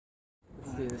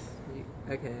do this.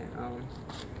 Okay,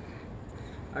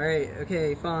 alright,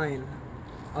 okay, fine.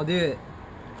 I'll do it.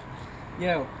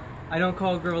 Yo, I don't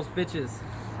call girls bitches.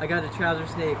 I got a trouser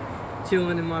snake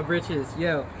chilling in my britches.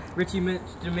 Yo, Richie Mitch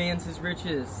demands his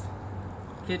riches.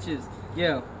 Kitches.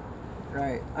 Yo,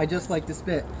 right. I just like to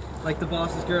spit. Like the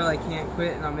boss's girl, I can't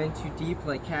quit, and I'm in too deep,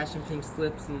 like cash and pink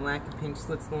slips, and lack of pink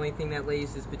slits, the only thing that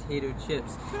lays is potato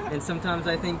chips. And sometimes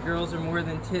I think girls are more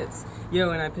than tits.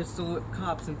 Yo, and I pistol whip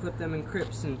cops and flip them in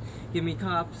crips, and give me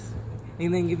cops,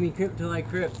 and then give me crip till I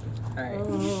crip. Alright.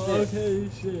 Oh, okay,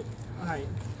 shit. Alright.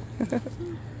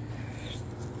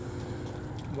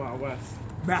 Wow, Wes.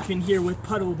 Rapping here with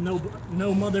Puddled, no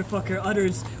motherfucker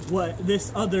utters what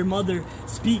this other mother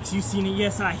speaks. You seen it,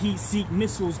 yes, I heat seek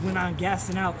missiles when I'm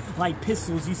gassing out like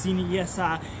pistols. You seen it, yes,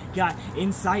 I got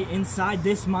insight inside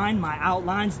this mind. My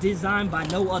outlines designed by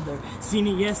no other. Seen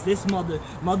it, yes, this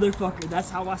motherfucker. That's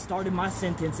how I started my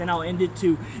sentence, and I'll end it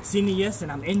too. Seen it, yes,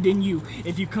 and I'm ending you.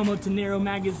 If you come up to Narrow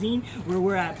Magazine, where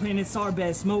we're at Planet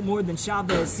Sarbez, smoke more than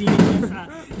Sarbez. Seen it, yes,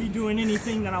 I be doing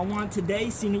anything that I want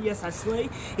today. Seen it, yes, I slay.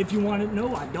 If you want to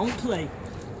know, I don't play.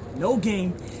 No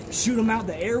game. Shoot them out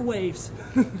the airwaves.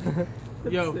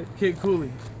 Yo, Kid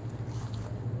Cooley.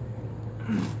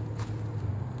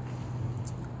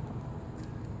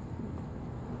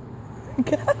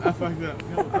 I fucked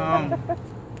up.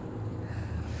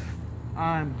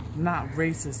 I'm not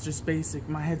racist, just basic.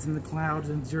 My head's in the clouds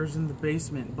and yours in the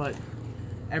basement, but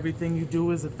everything you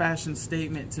do is a fashion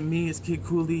statement. To me, it's Kid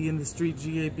Cooley in the street,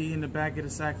 GAB in the back of the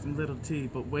sack from Little T.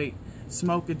 But wait,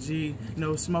 smoke a G,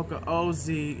 no, smoke a OZ,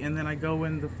 and then I go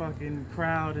in the fucking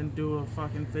crowd and do a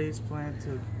fucking face plant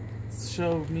to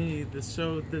show me, the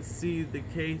C, the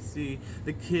KC,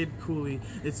 the Kid Cooley.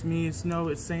 It's me, it's no,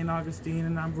 it's St. Augustine,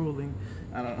 and I'm ruling.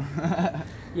 I don't know.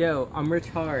 Yo, I'm Rich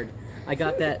Hard. I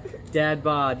got that dad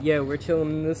bod. Yo, we're chilling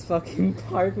in this fucking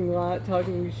parking lot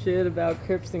talking shit about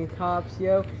Crips and cops,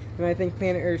 yo. And I think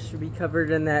planet Earth should be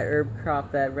covered in that herb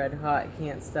crop, that red hot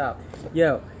can't stop.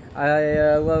 Yo,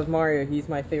 I love Mario. He's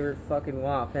my favorite fucking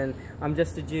wop. And I'm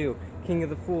just a Jew. King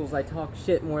of the fools. I talk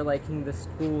shit more like king of the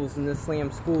schools and the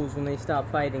slam schools when they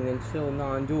stop fighting and chill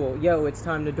non-duel. Yo, it's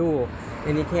time to duel.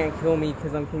 And you can't kill me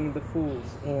because I'm king of the fools.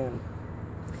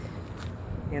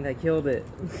 And I killed it.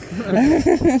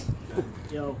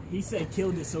 Yo, he said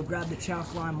killed it, so grab the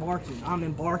chouse line marking. I'm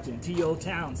embarking to your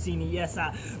town. See me, yes,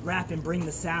 I rap and bring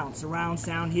the sound. Surround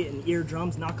sound hitting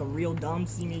eardrums, knock 'em real dumb.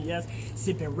 See me, yes,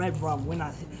 sipping red rum when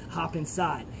I hop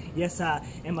inside. Yes, I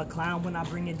am a clown when I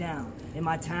bring it down. In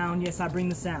my town, yes, I bring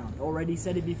the sound. Already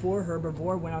said it before,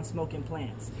 herbivore when I'm smoking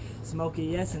plants. Smoke it,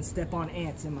 yes, and step on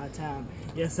ants in my town.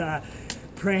 Yes, I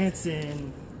prance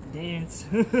and dance.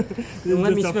 This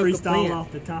let me just a smoke a freestyle plant.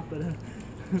 off the top of the...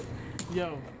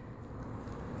 Yo,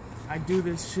 I do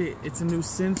this shit, it's a new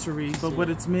century, but what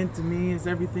it's meant to me is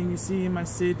everything you see in my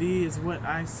city is what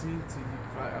I see to you.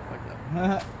 I fucked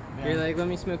up. You're like, let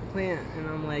me smoke a plant. And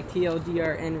I'm like,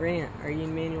 TLDR and rant. Are you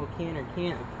in manual can or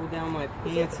can't? Pull down my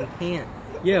pants and can't.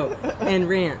 Yo, and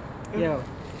rant. Yo,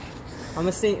 I'm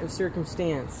a saint of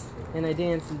circumstance. And I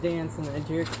dance and dance and I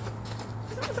jerk.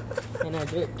 And I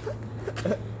jerk.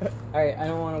 Alright, I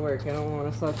don't want to work. I don't want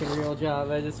a fucking real job.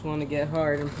 I just want to get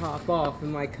hard and pop off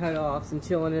in my cutoffs and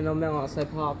chilling in a melos. I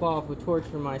pop off with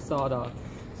torture my sawed off.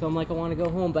 So I'm like, I want to go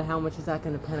home, but how much is that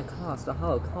going to cost? A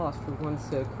holocaust for once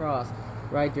to cross.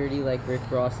 Ride dirty like Rick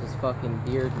Ross's fucking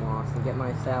beard moss and get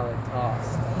my salad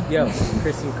tossed. Yo,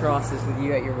 Christian crosses with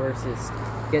you at your worstest.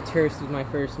 Get terse with my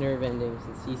first nerve endings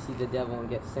and CC the devil and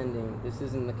get sending. This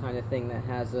isn't the kind of thing that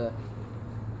has a...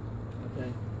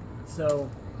 Okay. So,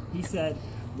 he said,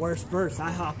 worst verse.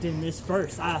 I hopped in this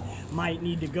first. I might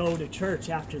need to go to church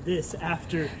after this.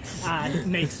 After I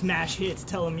make smash hits.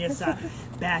 Tell them, yes, I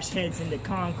bash heads into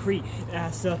concrete.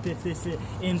 Ass up if it's an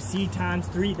MC times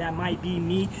 3. That might be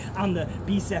me. I'm the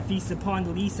beast that feasts upon the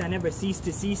least. I never cease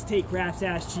to cease. Take raps,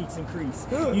 ass cheeks, and crease.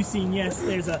 You seen, yes,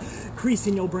 there's a crease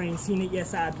in your brain. Seen it,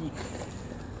 yes, I be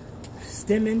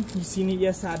stimming. You seen it,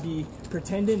 yes, I be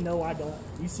pretending. No, I don't.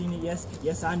 You seen it, yes,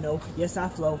 yes, I know. Yes, I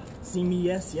flow. See me,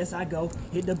 yes, yes, I go.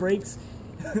 Hit the brakes.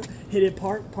 Hit it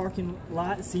parking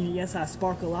lot. Seen it, yes, I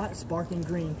spark a lot. Sparking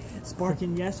green.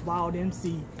 Sparking, yes, wild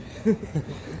MC.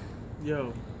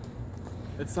 Yo,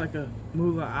 it's like a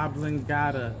mula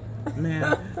oblongata.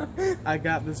 Man, I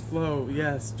got this flow,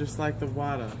 yes, just like the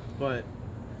water. But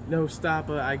no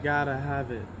stopper, I gotta have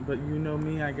it. But you know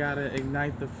me, I gotta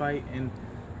ignite the fight and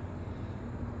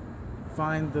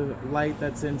find the light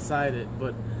that's inside it.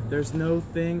 But there's no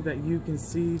thing that you can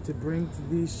see to bring to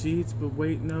these sheets. But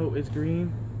wait, no, it's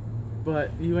green.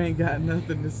 But you ain't got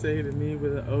nothing to say to me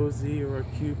with an OZ or a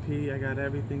QP. I got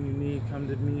everything you need. Come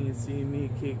to me and see me,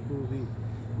 Kid Cooley.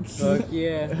 Fuck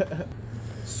yeah.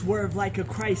 Swerve like a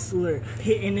Chrysler,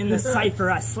 hitting in the cipher,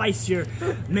 I slice your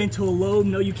mental load.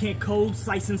 No, you can't code,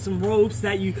 slicing some ropes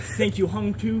that you think you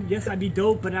hung to. Yes, I be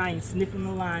dope, but I ain't sniffing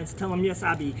the lines. Tell them yes,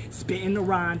 I be spitting the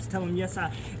rhymes. Tell them yes,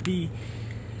 I be.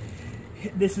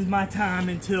 This is my time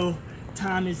until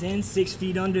time is in. 6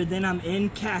 feet under, then I'm in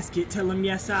casket. Tell them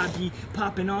yes, I be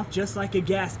popping off just like a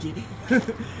gasket.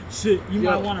 Shit, you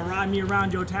might want to ride me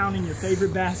around your town in your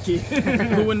favorite basket.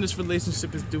 Who in this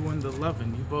relationship is doing the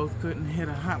loving? You both couldn't hit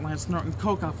a hotline snorting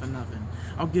coke off an oven.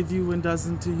 I'll give you a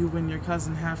dozen to you and your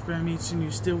cousin, half gram each, and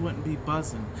you still wouldn't be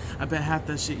buzzing. I bet half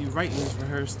that shit you write was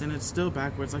rehearsed, and it's still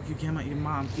backwards like you came out your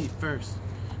mom feet first.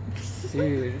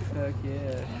 Dude, fuck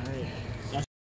yeah. Alright.